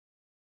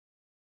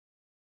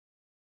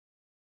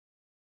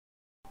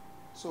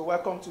So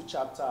welcome to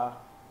chapter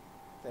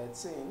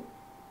 13,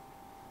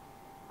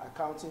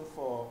 accounting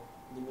for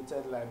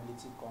limited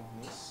liability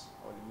companies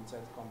or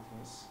limited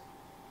companies.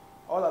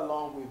 All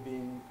along we've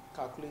been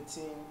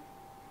calculating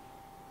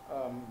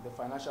the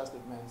financial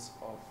statements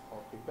or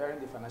preparing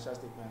the financial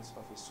statements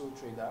of a sole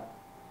trader.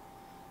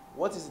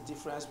 What is the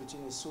difference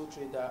between a sole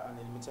trader and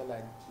a limited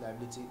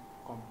liability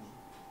company?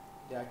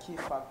 There are key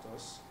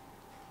factors.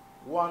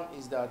 One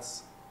is that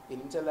a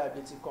limited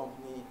liability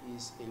company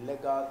is a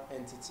legal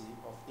entity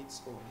of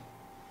its own.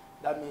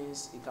 That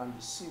means it can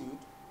be sued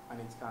and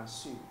it can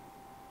sue.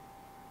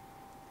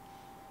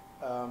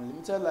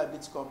 Limited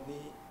liability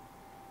company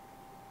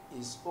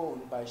is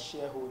owned by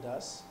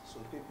shareholders, so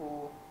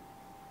people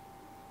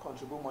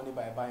contribute money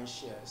by buying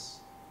shares.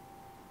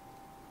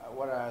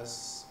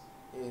 Whereas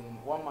in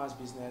one man's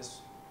business,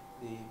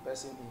 the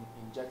person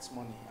injects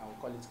money and we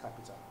call it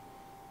capital.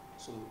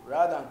 So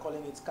rather than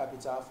calling it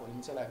capital for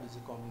limited liability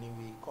company,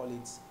 we call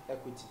it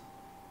equity.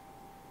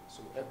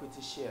 So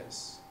equity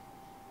shares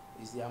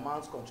is the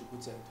amount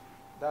contributed.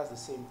 That's the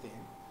same thing.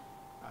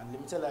 And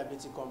limited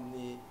liability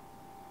company,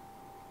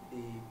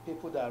 the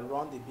people that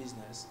run the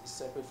business is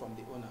separate from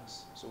the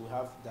owners. So we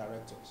have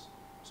directors.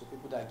 So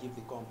people that give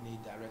the company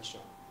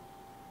direction.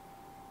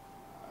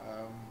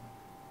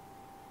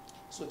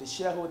 So the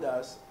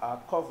shareholders are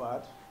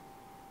covered.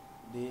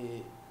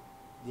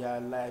 Their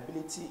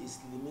liability is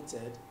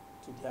limited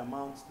to the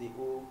amount they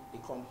owe the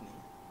company.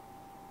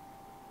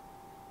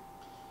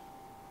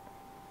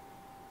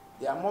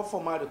 There are more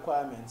formal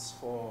requirements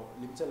for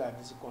limited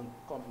liability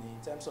company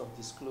in terms of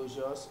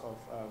disclosures of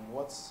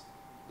what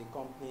the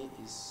company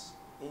is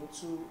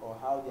into or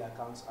how the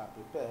accounts are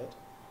prepared,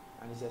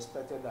 and it's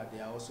expected that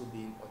they are also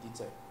being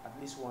audited at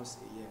least once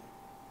a year.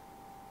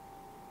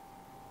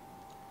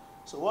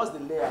 So what's the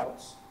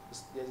layout?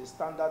 There's a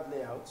standard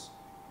layout.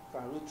 You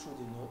can read through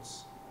the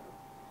notes.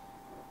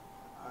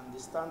 And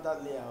the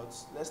standard layout,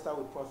 let's start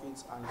with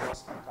profit and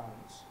loss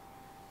account.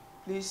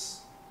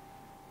 Please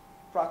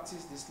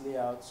practice this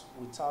layout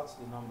without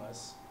the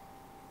numbers.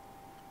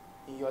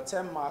 In your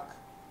 10-mark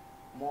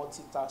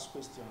multi-tax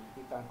question,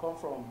 it can come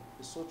from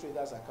a sole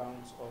trader's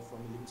account or from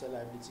a limited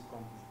liability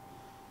company.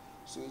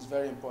 So it's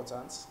very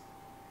important.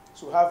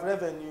 So we have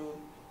revenue,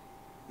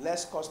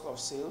 less cost of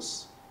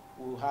sales,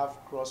 we'll have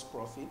gross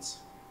profit.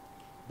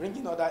 Bring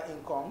in other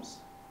incomes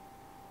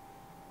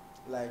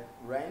like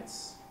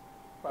rents,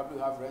 probably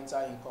have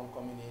rental income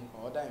coming in,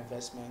 or other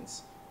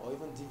investments, or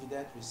even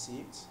dividend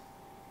received,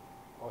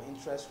 or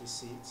interest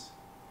received.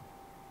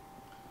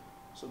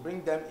 So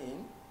bring them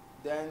in.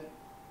 Then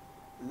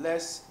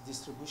less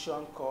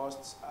distribution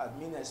costs,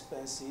 admin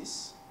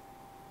expenses.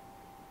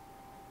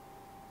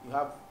 You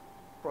have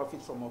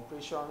profit from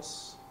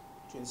operations.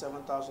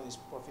 27,000 is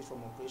profit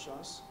from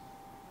operations.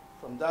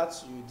 From that,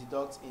 you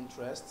deduct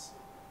interest.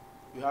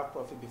 You have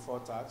profit before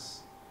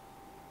tax.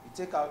 You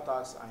take out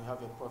tax and you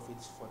have your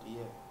profit for the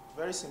year.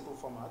 Very simple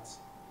format.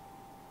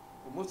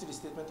 We move to the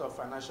statement of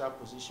financial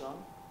position,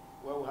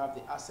 where we have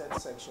the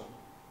asset section.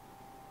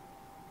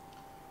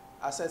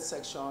 Asset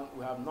section,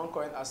 we have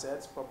non-current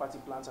assets, property,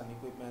 plant and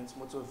equipment,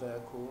 motor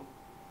vehicle,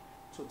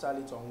 total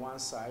it on one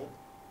side.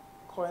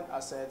 Current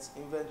assets,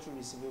 inventory,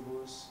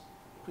 receivables,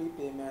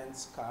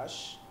 prepayments,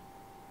 cash.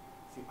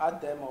 If you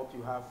add them up,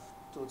 you have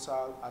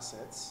total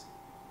assets.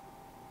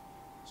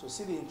 So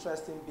see the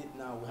interesting bit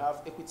now, we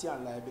have equity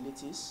and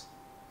liabilities.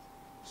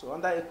 So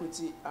under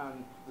equity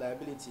and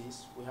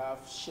liabilities, we have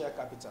share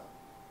capital.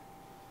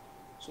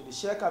 So the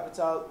share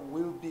capital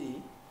will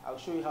be, I'll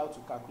show you how to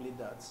calculate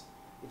that.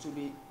 It will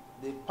be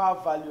the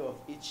par value of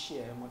each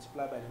share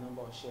multiplied by the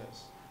number of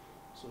shares.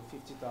 So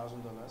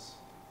 $50,000.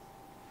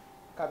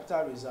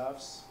 Capital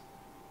reserves,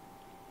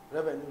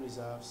 revenue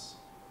reserves,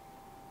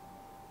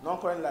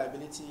 non-current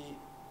liability,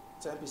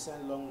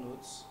 10% long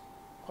notes,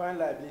 current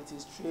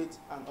liabilities, trade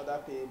and other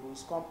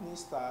payables,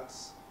 company's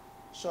tax,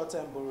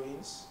 short-term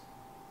borrowings,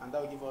 and that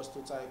will give us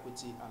total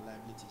equity and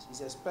liabilities.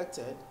 It's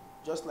expected,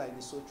 just like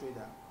the sole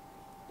trader,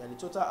 that the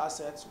total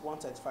assets,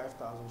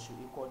 135,000, should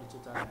equal the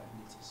total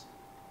liabilities.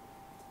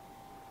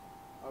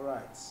 All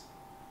right.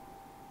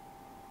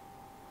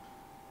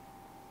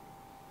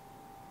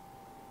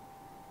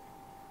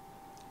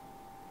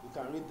 You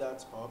can read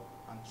that up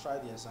and try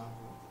the example.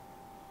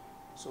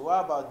 So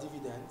what about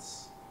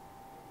dividends?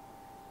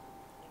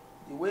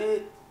 The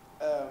way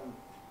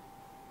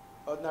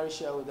ordinary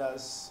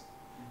shareholders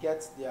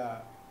get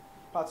their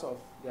part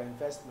of their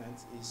investment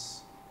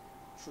is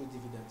through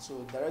dividends. So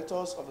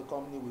directors of the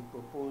company will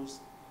propose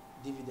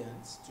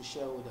dividends to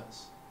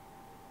shareholders.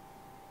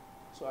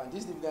 So and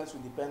these dividends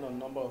will depend on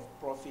number of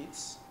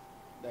profits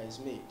that is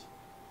made.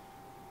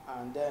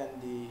 And then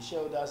the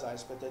shareholders are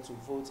expected to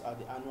vote at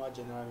the annual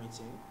general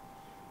meeting.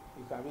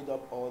 You can read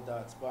up all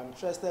that. But I'm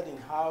interested in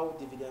how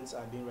dividends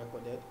are being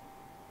recorded.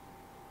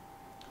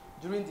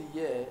 During the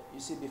year, you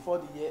see, before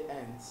the year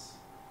ends,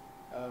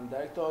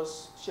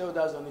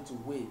 shareholders don't need to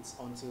wait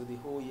until the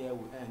whole year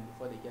will end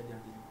before they get their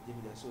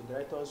dividends. So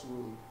directors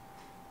will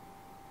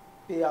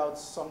pay out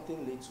something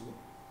little.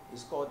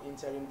 It's called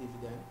interim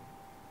dividend.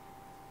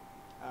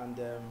 And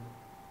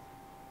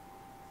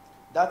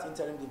That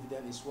interim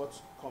dividend is what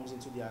comes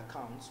into the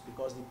account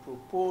because the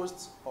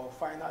proposed or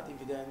final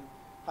dividend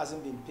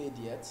hasn't been paid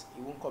yet.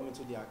 It won't come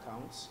into the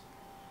account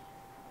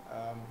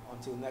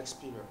until next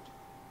period.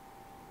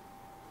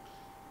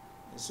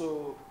 And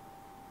so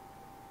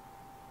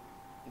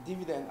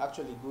dividend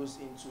actually goes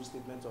into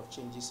statement of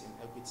changes in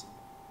equity.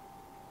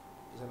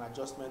 It's an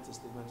adjustment in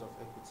statement of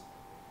equity.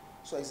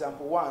 So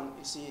example 1,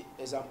 you see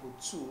example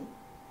 2,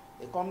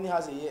 a company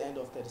has a year end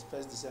of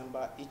 31st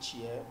December each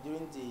year.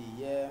 During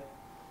the year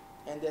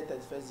ended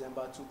 31st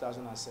December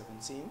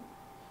 2017,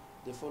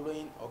 the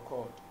following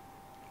occurred.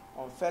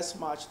 On 1st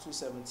March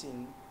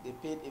 2017, they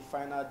paid a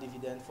final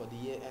dividend for the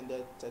year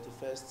ended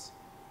 31st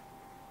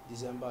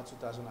December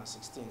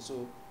 2016.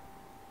 So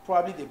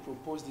probably they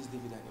proposed this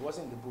dividend. It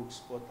wasn't in the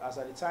books, but as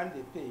at the time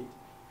they paid,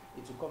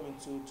 it will come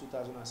into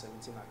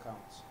 2017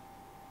 accounts.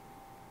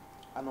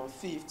 And on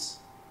 5th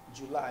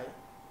July,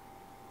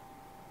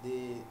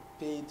 they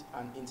paid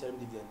an interim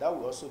dividend. That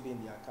will also be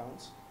in the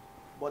account.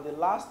 But the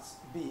last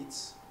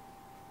bit,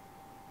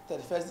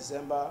 31st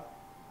December,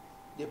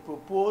 they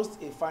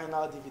proposed a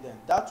final dividend.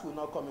 That will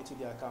not come into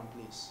the account,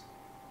 please.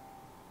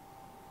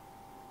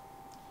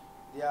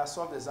 There are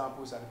some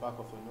examples at the back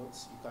of your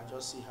notes. You can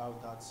just see how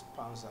that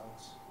pans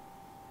out.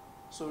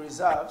 So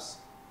reserves,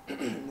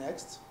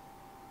 next.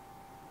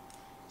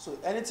 So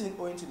anything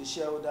owing to the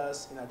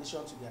shareholders in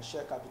addition to their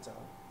share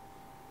capital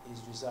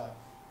is reserve.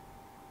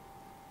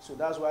 So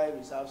that's why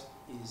reserves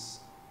is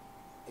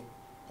a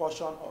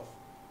portion of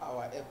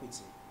our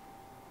equity.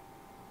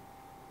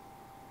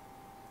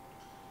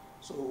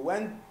 So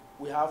when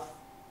we have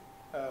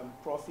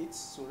profits,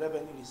 so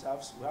revenue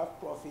reserves, we have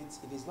profits.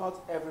 It is not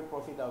every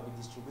profit that will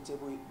be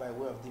distributable by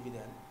way of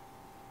dividend.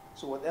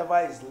 So whatever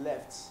is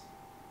left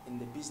in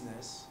the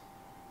business,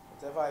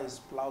 whatever is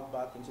plowed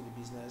back into the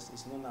business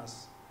is known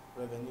as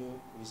revenue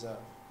reserve.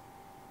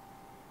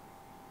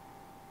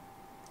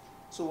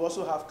 So we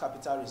also have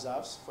capital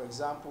reserves. For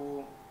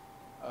example,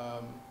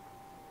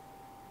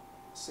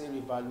 say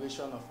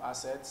revaluation of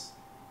assets.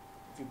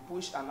 If you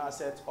push an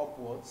asset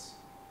upwards,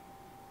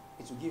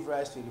 it will give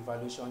rise to a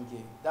revaluation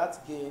gain.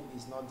 That gain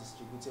is not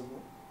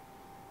distributable.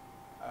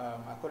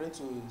 According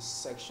to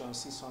section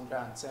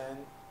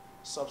 610,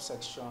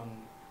 subsection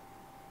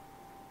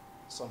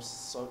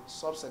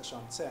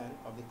 10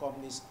 of the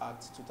Companies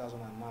Act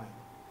 2009,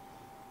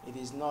 it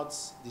is not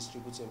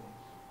distributable.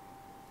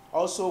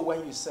 Also,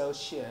 when you sell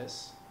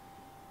shares,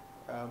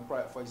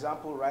 for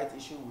example, right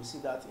issue, we'll see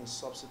that in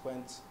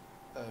subsequent,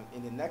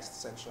 in the next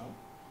section.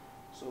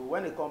 So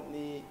when a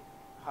company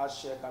has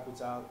share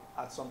capital,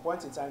 at some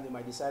point in time, they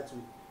might decide to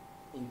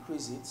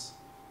increase it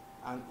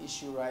and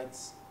issue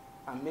rights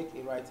and make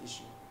a right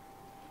issue.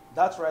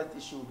 That right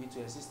issue will be to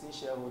existing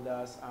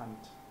shareholders and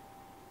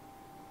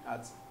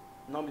at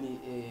normally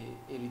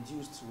a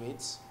reduced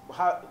rate,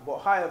 but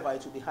however,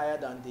 it will be higher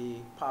than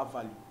the par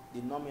value,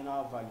 the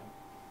nominal value.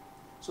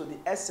 So the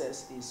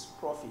excess is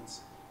profit.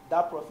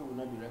 That profit will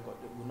not be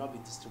recorded, will not be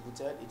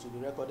distributed. It will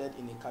be recorded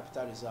in a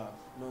capital reserve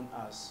known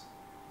as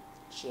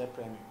share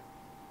premium.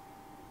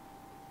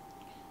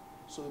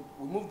 So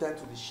we move then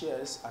to the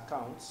shares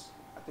account.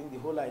 I think the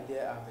whole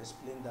idea I've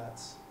explained that.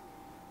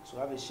 So we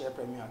have a share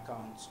premium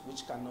account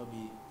which cannot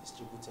be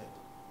distributed.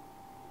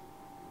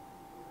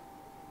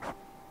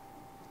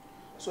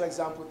 So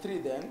example 3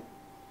 then,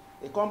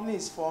 a company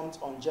is formed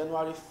on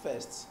January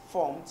 1st,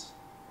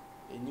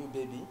 a new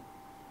baby,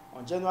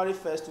 on January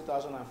 1st,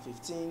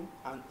 2015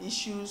 and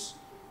issues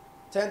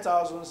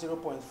 10,000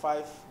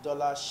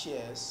 $0.5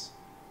 shares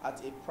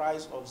at a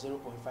price of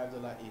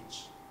 $0.5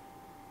 each.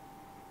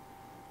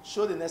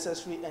 Show the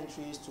necessary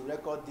entries to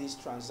record this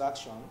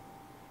transaction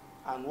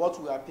and what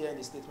will appear in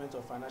the statement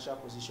of financial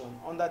position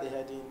under the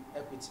heading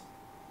equity.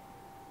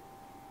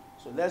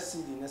 So let's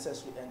see the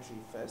necessary entry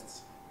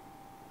first.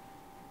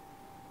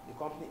 The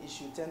company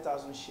issued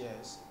 10,000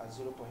 shares at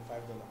 $0.5.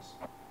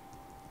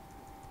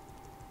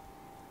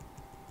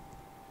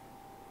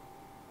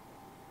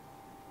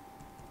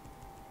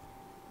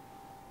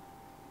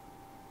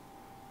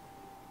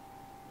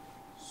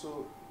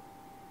 So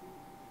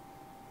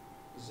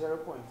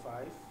 0.5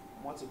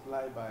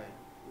 multiplied by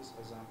this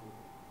example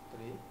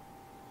 3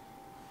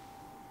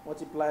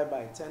 multiplied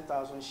by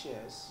 10,000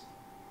 shares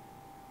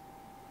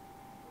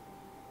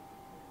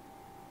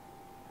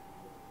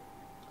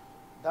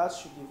that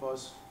should give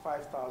us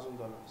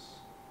 $5,000.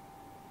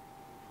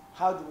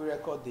 How do we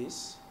record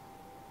this?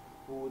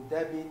 We will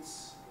debit,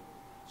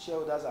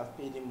 shareholders have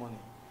paid in money.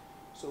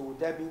 So we will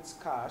debit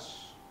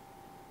cash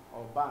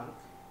or bank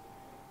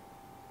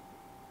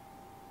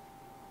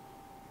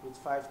with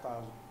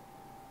 5,000.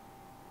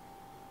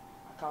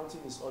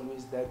 Accounting is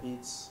always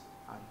debit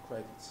and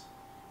credit.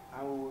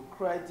 And we will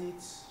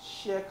credit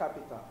share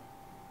capital,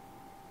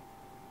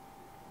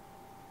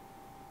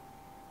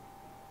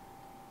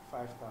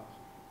 5,000.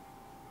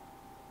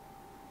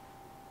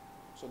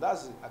 So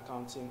that's the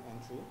accounting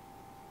entry.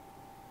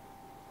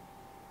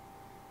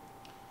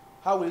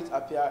 How will it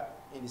appear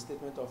in the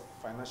statement of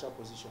financial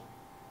position?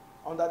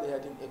 Under the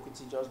heading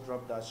equity, just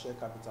drop that share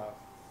capital of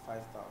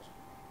 5,000.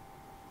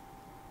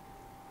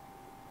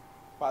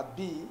 Part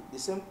B, the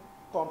same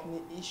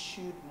company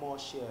issued more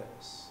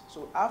shares.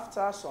 So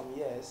after some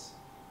years,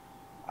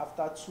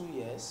 after 2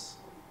 years,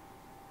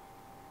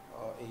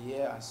 or a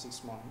year and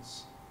 6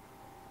 months,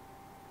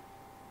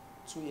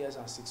 2 years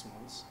and 6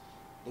 months,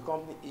 the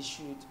company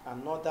issued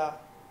another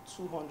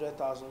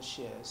 200,000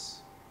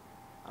 shares,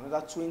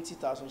 another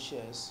 20,000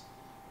 shares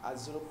at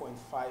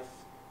 $0.5.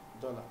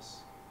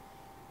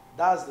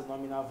 That's the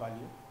nominal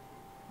value,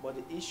 but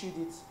they issued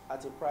it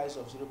at a price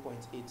of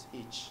 0.8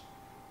 each.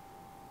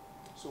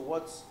 So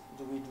what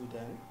do we do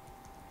then?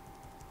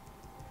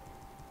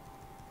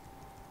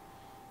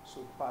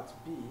 So part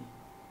B,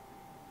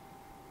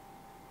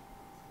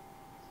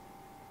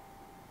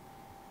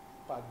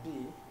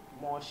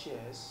 more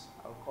shares,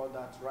 I'll call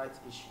that right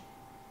issue.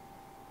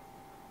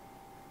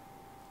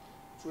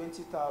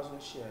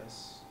 20,000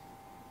 shares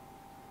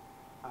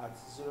at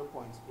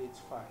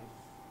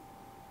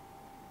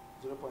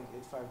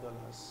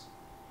 $0.85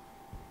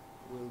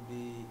 will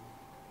be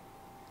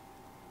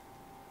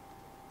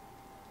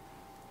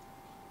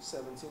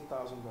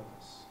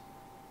 $17,000.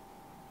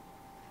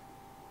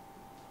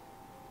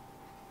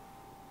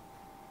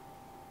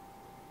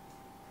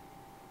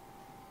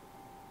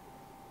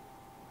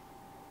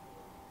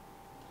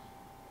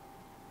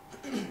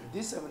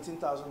 This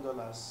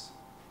 $17,000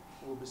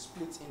 will be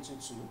split into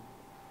two.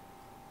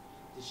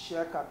 The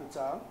share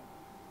capital,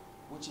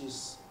 which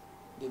is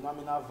the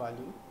nominal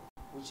value,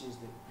 which is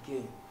the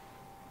gain.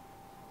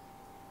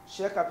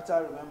 Share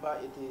capital, remember,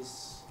 it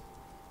is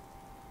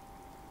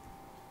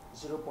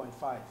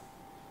 0.5.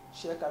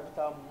 Share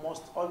capital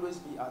must always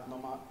be at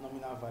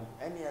nominal value.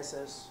 Any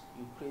excess,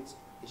 you create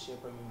a share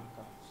premium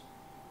account.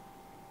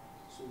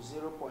 So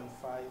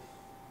 0.5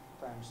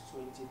 times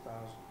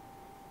 20,000,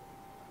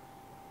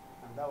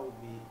 and that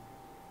would be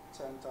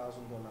 $10,000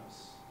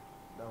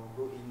 that will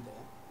go in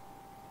there.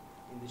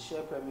 In the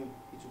share premium,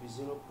 it will be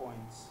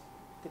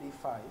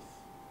 0.35.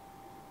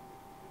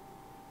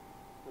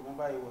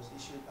 Remember, it was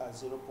issued at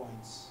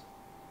 0.8.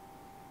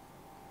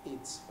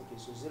 Okay,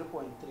 so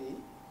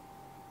 0.3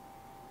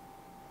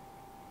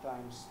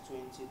 times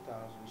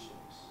 20,000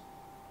 shares.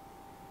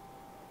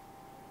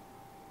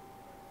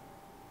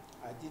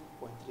 I did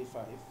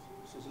 0.35,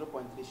 so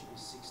 0.3 should be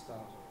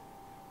 6,000.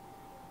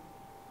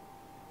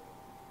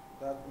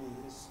 That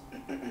means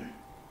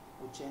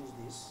we change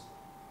this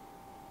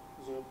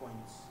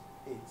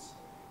 0.8,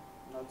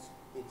 not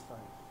 85,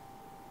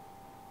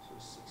 so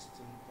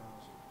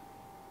 16,000.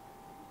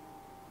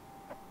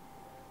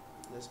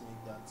 Let's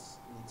make that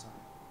neater.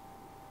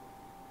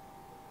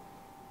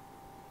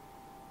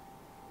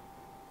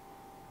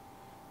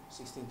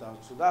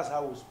 $16,000. So that's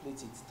how we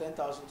split it.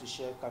 10,000 to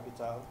share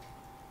capital,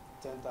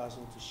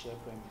 10,000 to share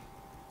premium.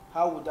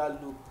 How would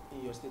that look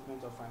in your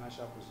statement of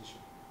financial position?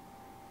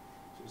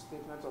 So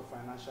statement of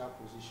financial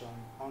position,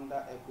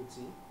 under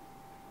equity,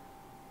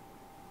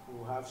 we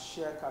will have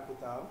share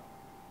capital,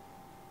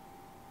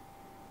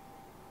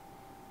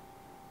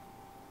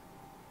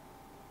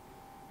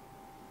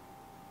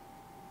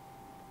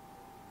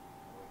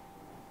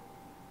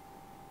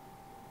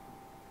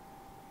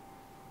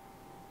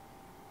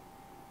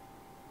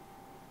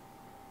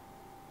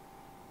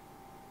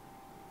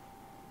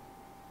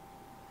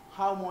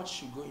 how much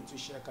should go into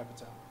share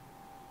capital?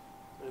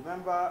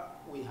 Remember,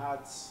 we had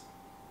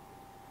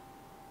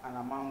an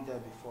amount there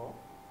before.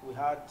 We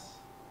had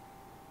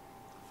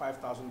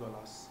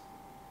 $5,000.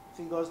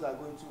 Figures that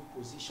go into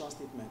position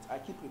statement, I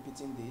keep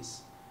repeating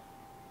this,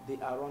 they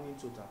are running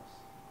totals.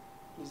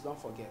 Please don't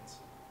forget.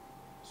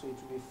 So it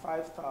will be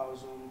 5,000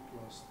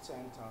 plus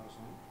 10,000.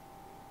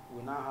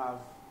 We now have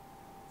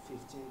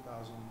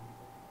 $15,000.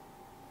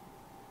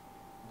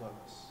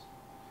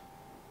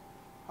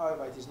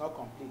 However, it is not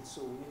complete,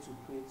 so we need to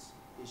create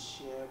a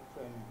share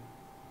premium.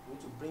 We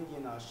need to bring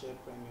in our share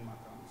premium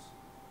accounts.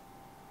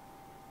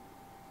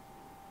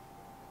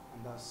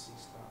 And that's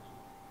 6,000.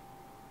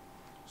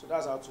 So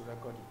that's how to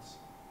record it.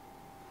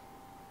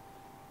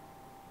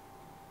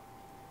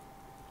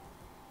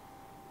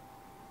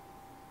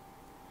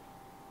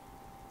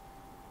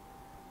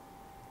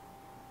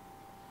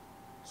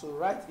 So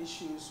right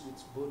issues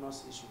with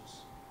bonus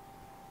issues.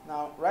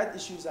 Now, right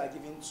issues are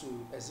given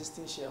to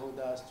existing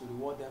shareholders to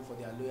reward them for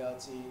their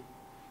loyalty,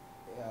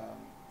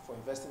 for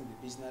investing in the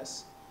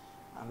business.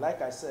 And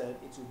like I said,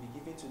 it will be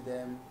given to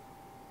them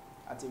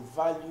at a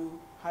value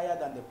higher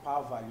than the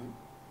par value.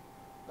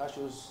 That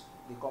shows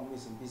the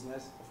companies in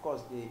business. Of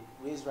course, they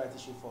raise right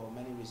issue for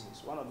many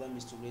reasons. One of them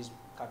is to raise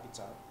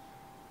capital.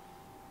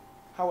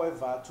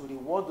 However, to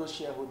reward those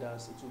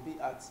shareholders, it will be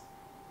at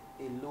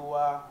a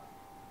lower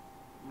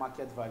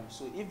market value.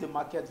 So if the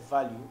market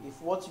value,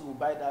 if what you will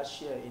buy that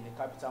share in the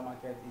capital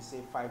market is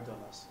say $5,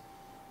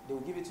 they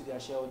will give it to their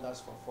shareholders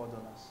for $4.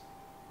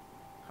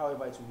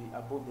 However, it will be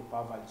above the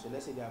par value. So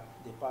let's say the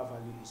par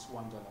value is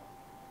 $1.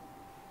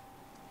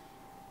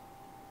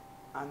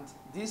 And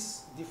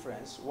this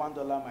difference,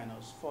 $1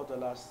 minus $4, the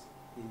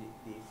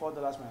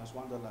 $4 minus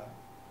 $1,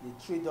 the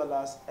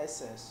 $3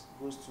 excess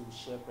goes to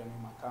share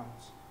premium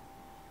account.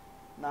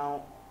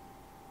 Now,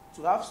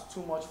 to have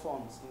too much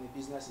funds in the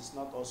business is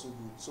not also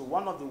good. So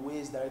one of the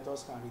ways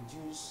directors can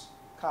reduce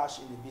cash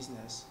in the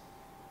business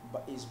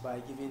is by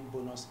giving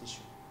bonus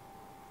issue.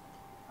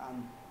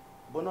 And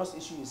bonus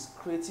issue is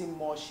creating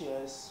more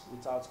shares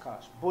without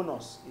cash.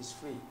 Bonus is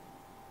free.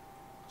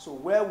 So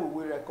where will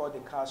we record the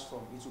cash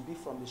from? It will be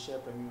from the share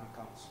premium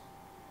account.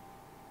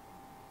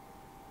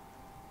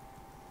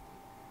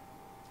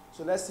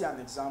 So let's see an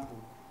example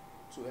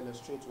to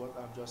illustrate what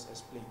I've just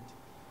explained.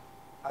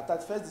 At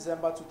 31st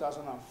December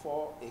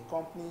 2004, a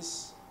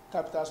company's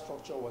capital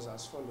structure was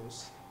as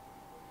follows.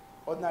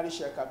 Ordinary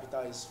share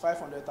capital is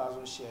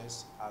 500,000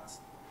 shares at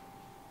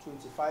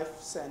 25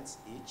 cents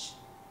each.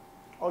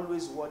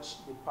 Always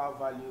watch the par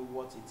value,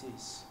 what it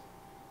is,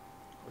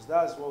 because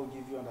that's what will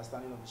give you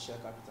understanding of the share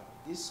capital.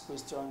 This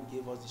question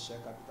gave us the share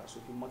capital. So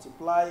if you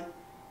multiply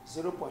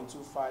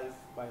 0.25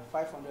 by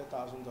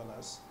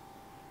 $500,000,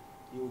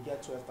 you will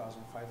get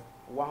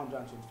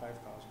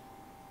 125,000.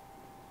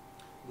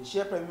 The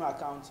share premium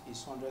account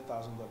is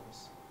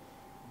 $100,000.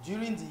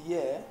 During the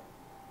year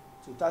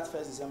to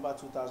 31st December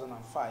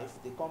 2005,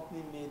 the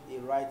company made a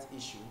right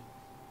issue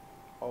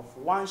of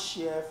 1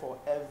 share for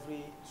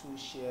every 2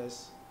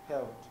 shares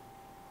held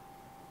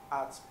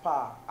at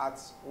par at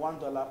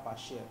 $1 per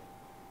share,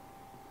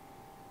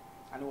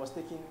 and it was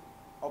taken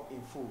up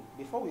in full.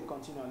 Before we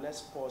continue,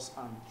 let's pause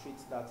and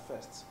treat that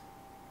first.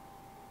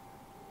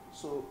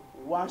 So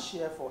 1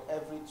 share for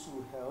every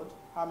 2 held.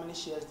 How many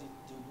shares did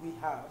we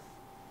have?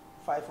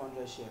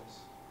 500 shares.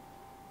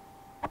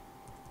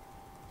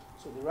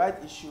 So the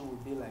right issue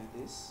would be like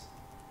this.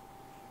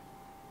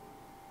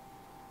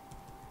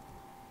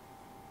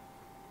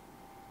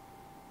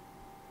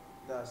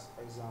 That's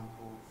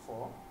example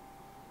 4.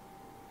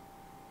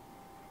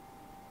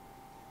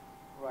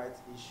 Right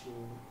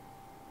issue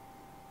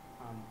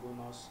and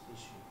bonus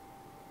issue.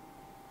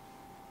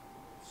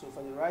 So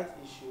for the right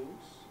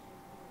issues,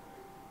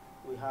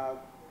 we have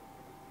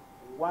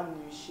 1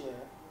 new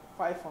share,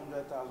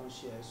 500,000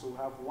 shares. So we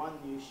have 1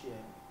 new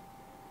share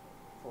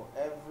for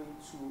every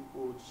 2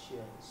 old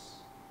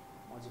shares,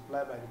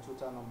 multiplied by the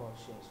total number of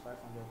shares,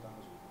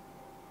 500,000.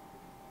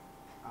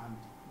 And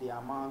the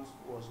amount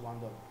was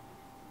 $1.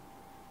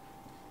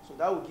 So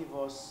that will give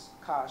us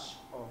cash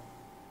of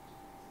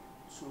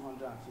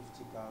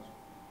 250,000.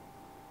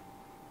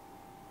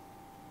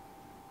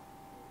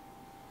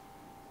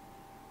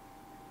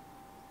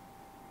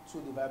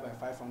 Divided by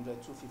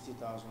 500,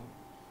 250,000.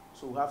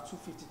 So we have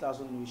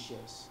 250,000 new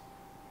shares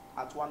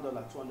at $1,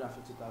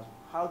 250,000.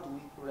 How do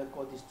we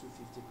record this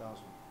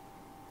 250,000?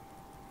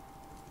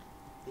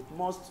 It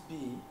must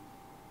be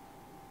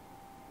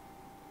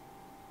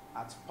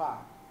at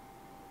par.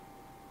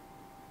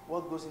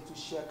 What goes into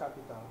share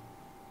capital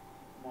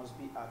must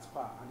be at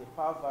par, and the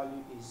par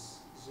value is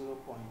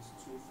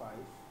 0.25.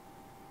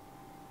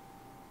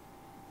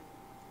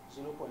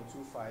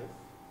 0.25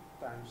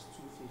 times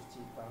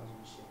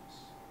 250,000 shares.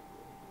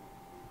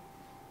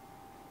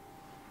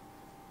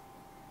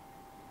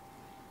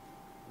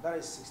 That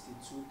is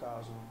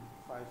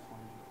 62,500.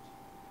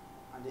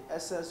 And the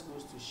excess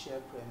goes to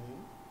share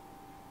premium.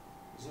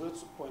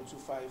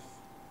 0.25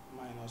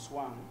 minus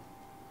 1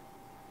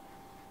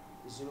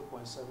 is 0.75.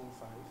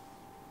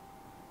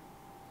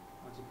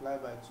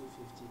 Multiplied by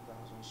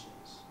 250,000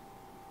 shares.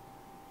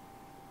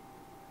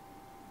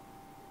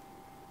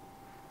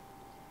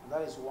 And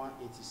that is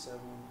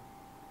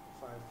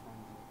 187,500.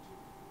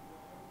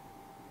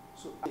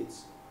 So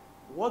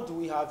what do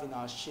we have in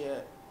our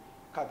share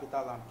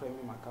capital and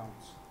premium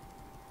accounts?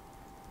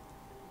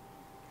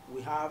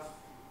 We have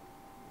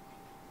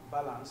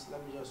balance.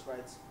 Let me just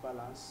write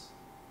balance.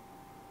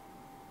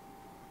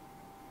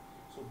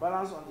 So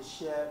balance on the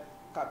share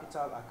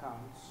capital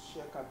account.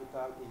 Share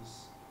capital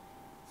is,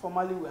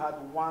 formerly we had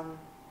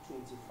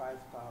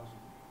 125,000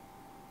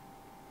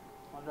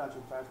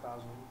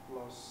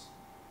 plus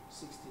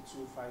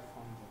 62,500.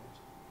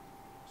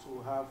 So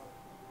we have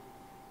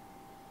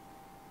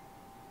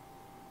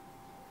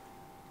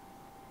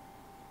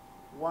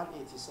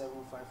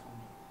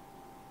 187,500.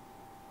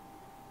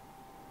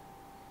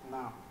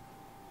 Now,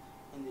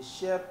 in the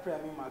share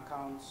premium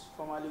accounts,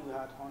 formerly we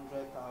had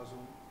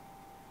 100,000.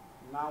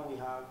 Now we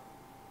have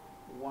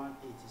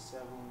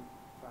 187,500.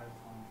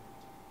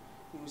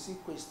 You will see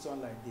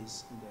question like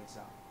this in the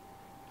exam.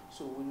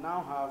 So we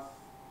now have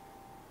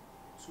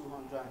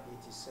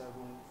 287,500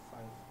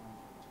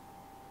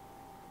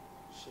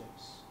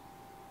 shares.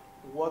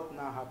 What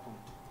now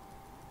happened?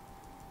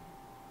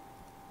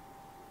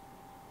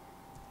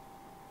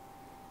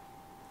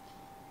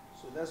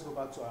 So let's go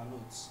back to our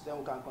notes, then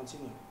we can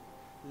continue.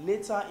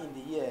 Later in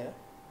the year,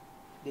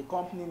 the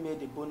company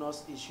made a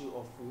bonus issue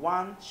of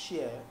 1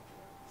 share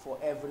for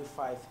every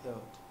 5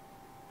 held,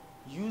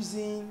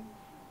 using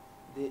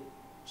the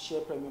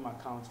share premium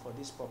account for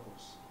this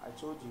purpose. I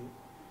told you,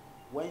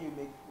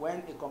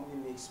 when a company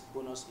makes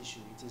bonus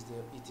issue, it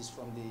is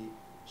from the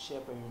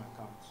share premium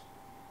account.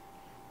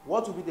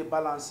 What will be the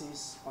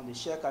balances on the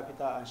share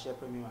capital and share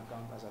premium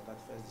account as at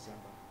 31st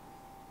December?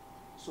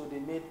 So they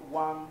made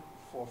 1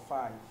 for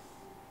 5.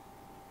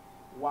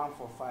 1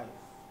 for 5.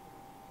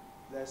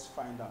 Let's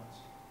find out.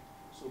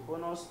 So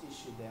bonus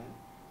issue then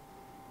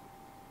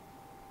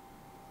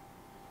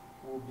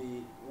will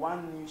be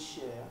 1 new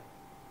share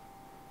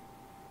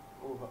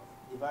over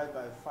divided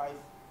by 5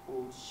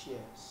 old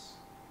shares.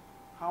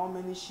 How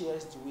many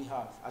shares do we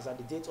have as at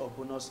the date of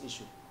bonus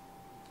issue?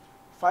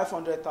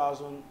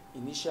 500,000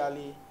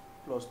 initially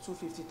plus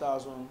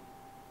 250,000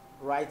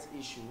 right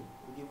issue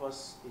will give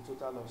us a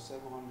total of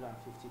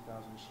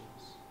 750,000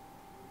 shares.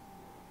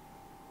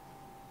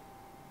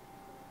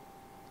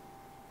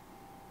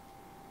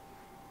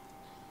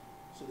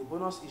 So the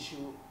bonus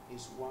issue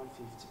is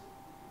 150.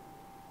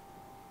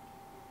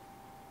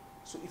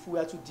 So if we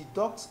are to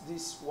deduct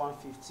this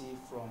 150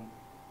 from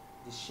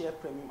the share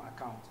premium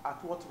account,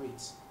 at what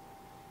rate?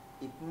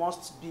 It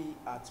must be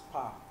at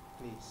par,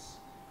 please.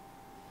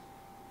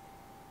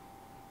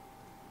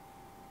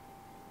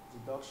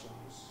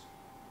 Deductions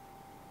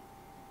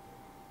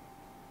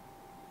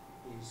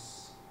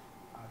is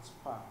at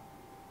par.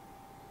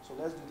 So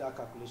let's do that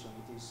calculation.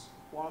 It is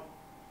 0.25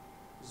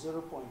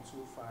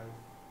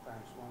 times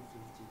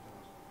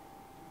 150,000.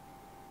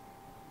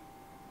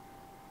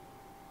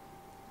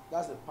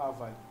 That's the par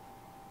value.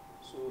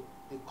 So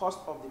the cost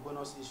of the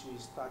bonus issue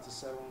is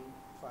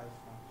 37,500.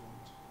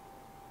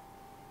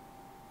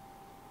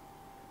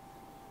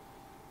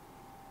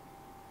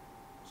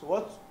 So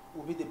what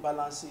will be the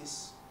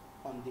balances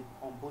on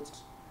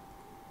both?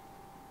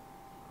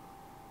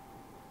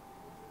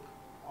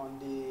 On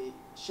the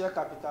share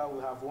capital,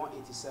 we have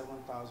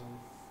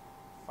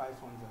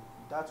 187,500.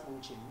 That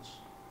won't change.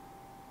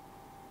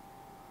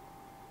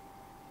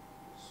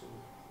 So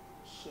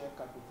share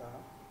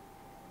capital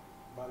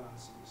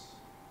balances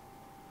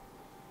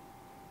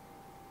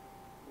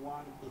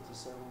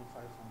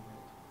 187,500.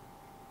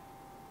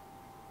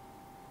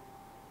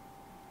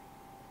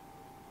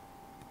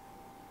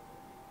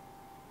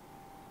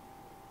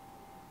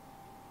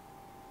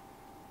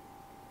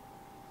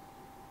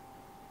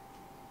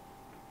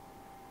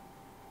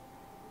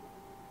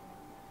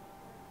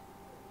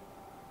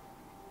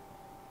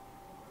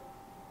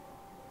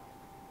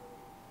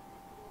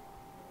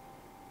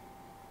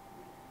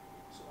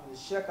 So on the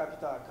share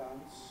capital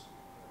accounts,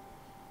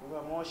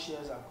 remember more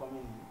shares are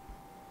coming in.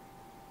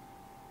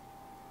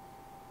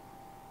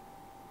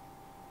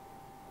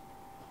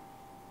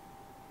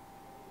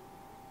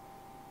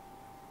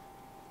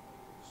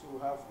 So we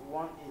have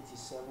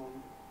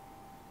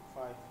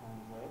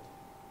 187,500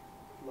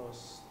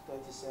 plus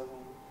 37,500.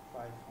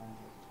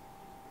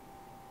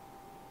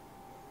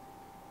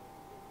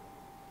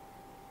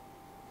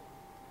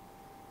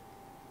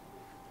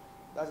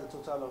 That's a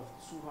total of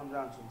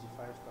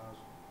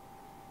 225,000.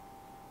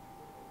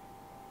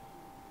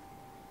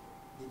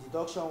 The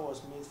deduction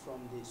was made from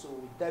so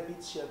we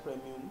debit share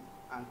premium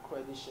and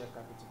credit share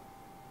capital.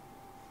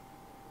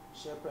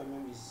 Share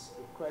premium is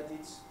a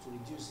credit, to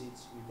reduce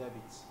it, we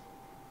debit.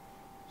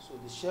 So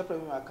the share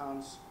premium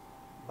account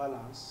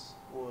balance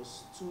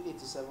was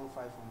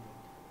 287,500.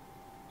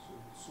 So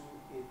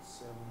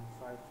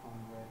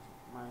 287,500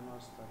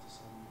 minus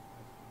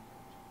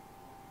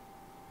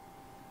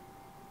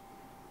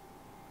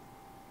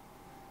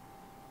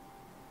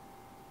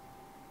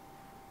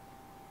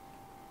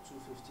 37,500. $250,000.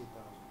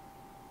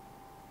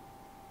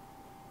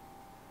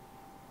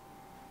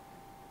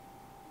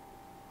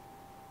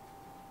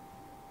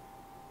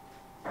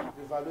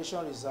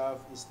 Revaluation reserve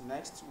is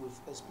next. We've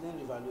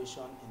explained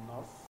revaluation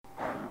enough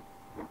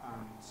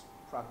and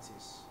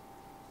practice.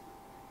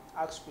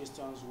 Ask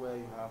questions where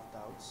you have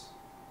doubts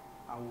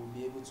and we'll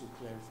be able to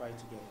clarify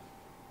together.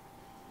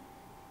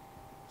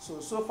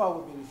 So far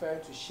we've been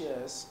referring to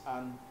shares,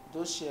 and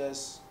those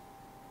shares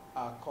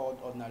are called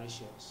ordinary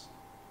shares.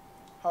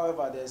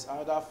 However, there's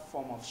another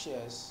form of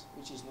shares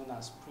which is known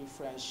as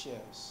preference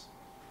shares.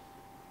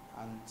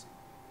 And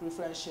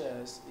preference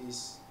shares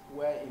is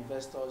where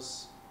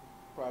investors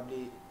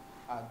probably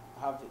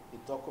have a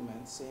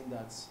document saying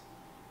that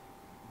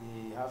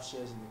they have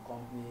shares in the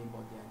company,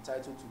 but they're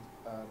entitled to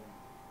a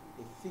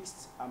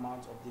fixed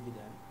amount of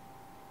dividend.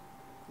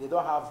 They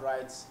don't have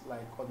rights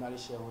like ordinary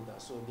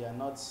shareholders, so they are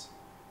not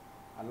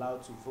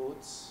allowed to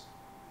vote.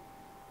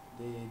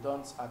 They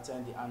don't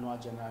attend the annual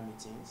general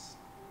meetings,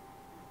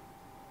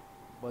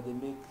 but they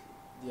make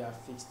their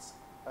fixed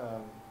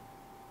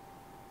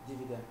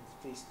dividend,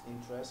 fixed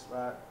interest,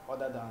 right,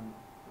 other than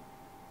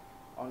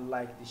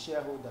unlike the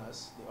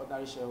shareholders, the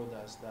ordinary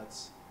shareholders, that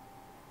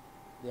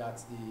they are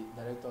at the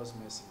director's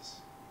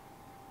mercies.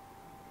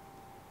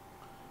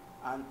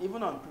 And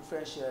even on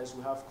preference shares,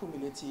 we have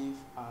cumulative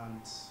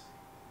and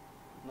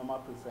normal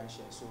preference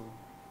shares. So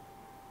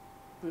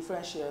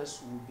preference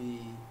shares will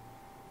be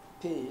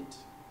paid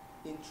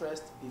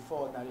interest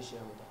before ordinary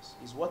shareholders.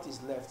 Is what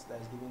is left that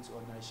is given to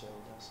ordinary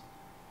shareholders.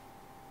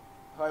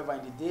 However,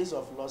 in the days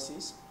of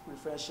losses,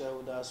 preference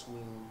shareholders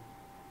will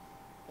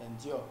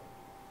endure.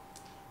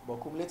 But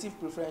cumulative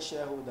preference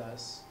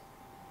shareholders,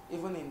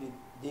 even in the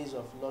days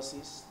of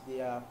losses,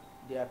 their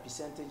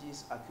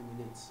percentages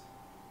accumulate.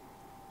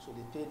 So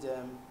they pay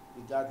them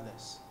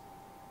regardless.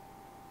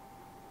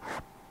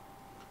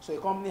 So a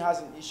company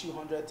has an issue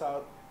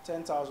 10,000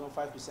 5%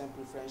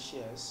 preference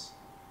shares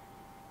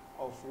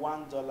of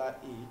 $1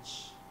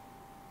 each.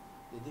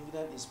 The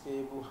dividend is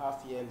payable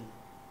half yearly.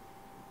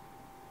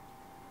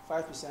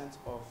 5%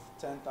 of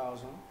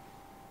 10,000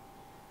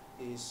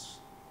 is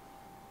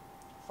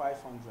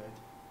 500.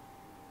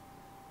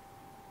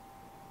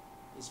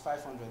 Is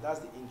 500. That's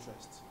the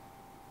interest.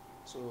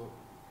 So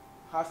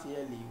half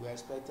yearly, we're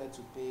expected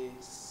to pay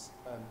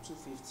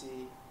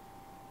 250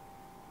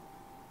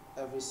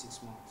 every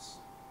 6 months.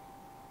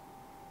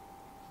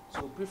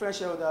 So preference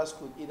shareholders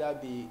could either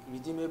be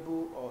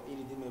redeemable or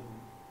irredeemable.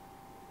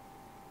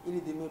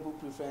 Irredeemable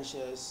preference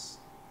shares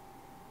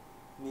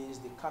means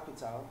the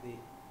capital,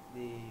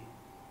 the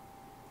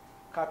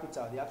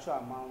capital, the actual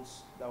amount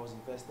that was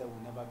invested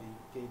will never be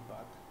paid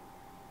back.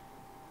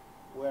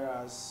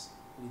 Whereas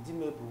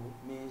redeemable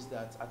means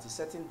that at a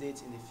certain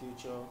date in the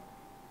future,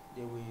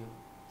 they will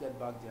get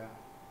back their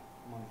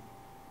money.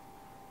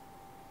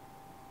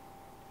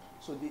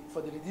 So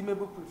for the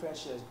redeemable preference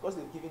shares, because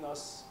they've given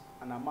us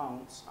an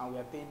amount and we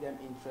are paying them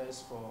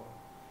interest for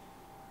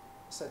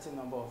a certain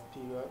number of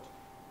period,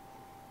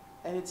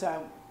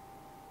 anytime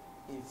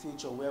in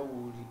future where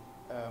we will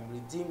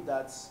redeem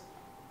that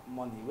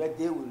money, where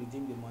they will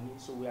redeem the money,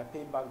 so we are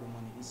paying back the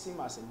money, it's same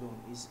as a loan,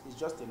 it's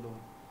just a loan.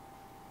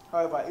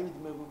 However,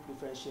 irredeemable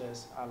preference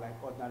shares are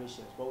like ordinary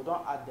shares, but we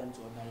don't add them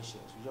to ordinary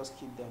shares, we just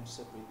keep them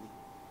separately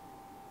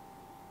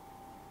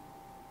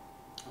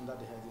under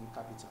the heading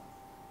capital.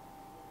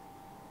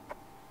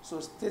 So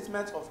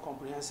statement of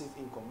comprehensive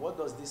income, what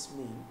does this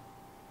mean?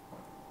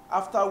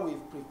 After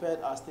we've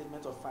prepared our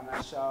statement of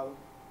financial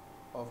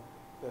of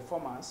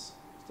performance,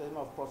 statement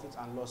of profit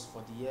and loss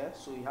for the year,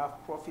 so you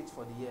have profit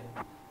for the year.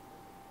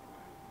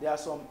 There are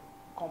some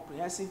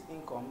comprehensive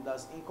income,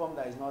 that's income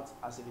that is not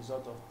as a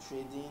result of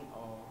trading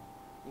or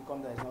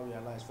income that is not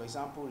realized. For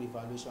example,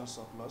 revaluation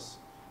surplus,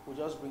 we'll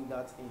just bring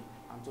that in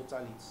and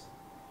total it.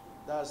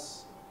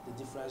 That's the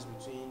difference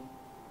between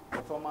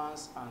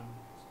performance and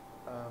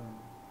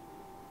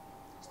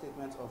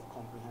statement of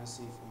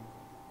comprehensive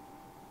income.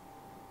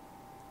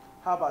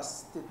 How about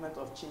statement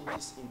of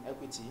changes in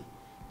equity?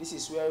 This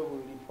is where we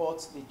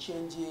report the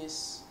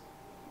changes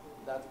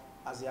that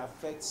as it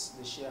affects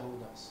the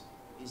shareholders.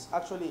 It's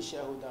actually a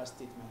shareholder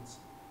statement,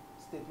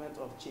 statement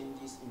of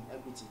changes in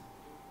equity.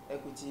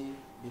 Equity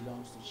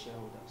belongs to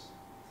shareholders.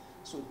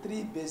 So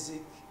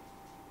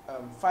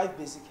five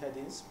basic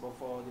headings, but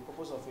for the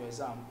purpose of your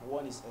exam,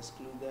 one is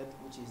excluded,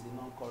 which is the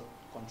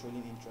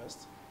non-controlling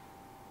interest.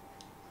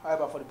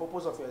 However, for the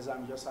purpose of your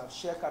exam, you just have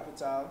share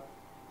capital,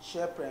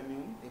 share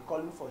premium, a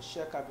column for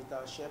share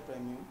capital, share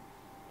premium,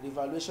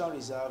 revaluation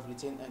reserve,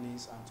 retained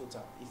earnings, and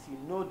total. If you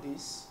know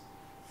this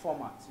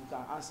format, you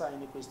can answer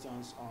any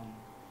questions on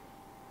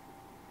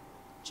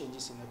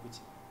changes in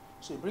equity.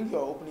 So you bring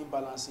your opening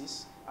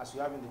balances, as you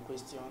have in the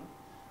question.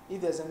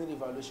 If there's any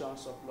revaluation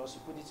surplus,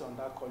 you put it on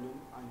that column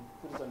and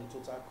put it on the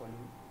total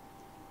column.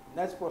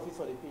 Net profit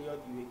for the period,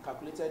 you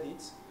calculated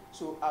it.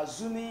 So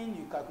assuming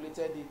you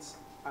calculated it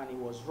and it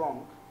was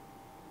wrong,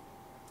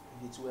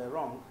 if it were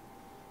wrong,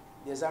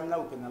 the examiner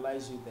will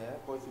penalize you there.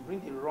 But if you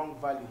bring the wrong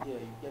value here,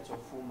 you get your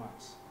full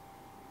marks.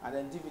 And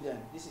then dividend,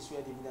 this is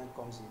where dividend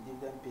comes in.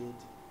 Dividend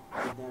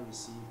paid, dividend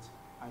received,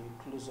 and you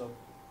close up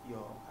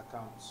your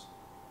accounts.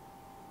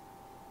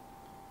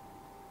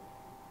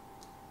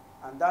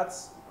 And that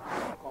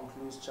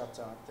concludes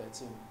chapter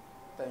 13.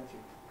 Thank you.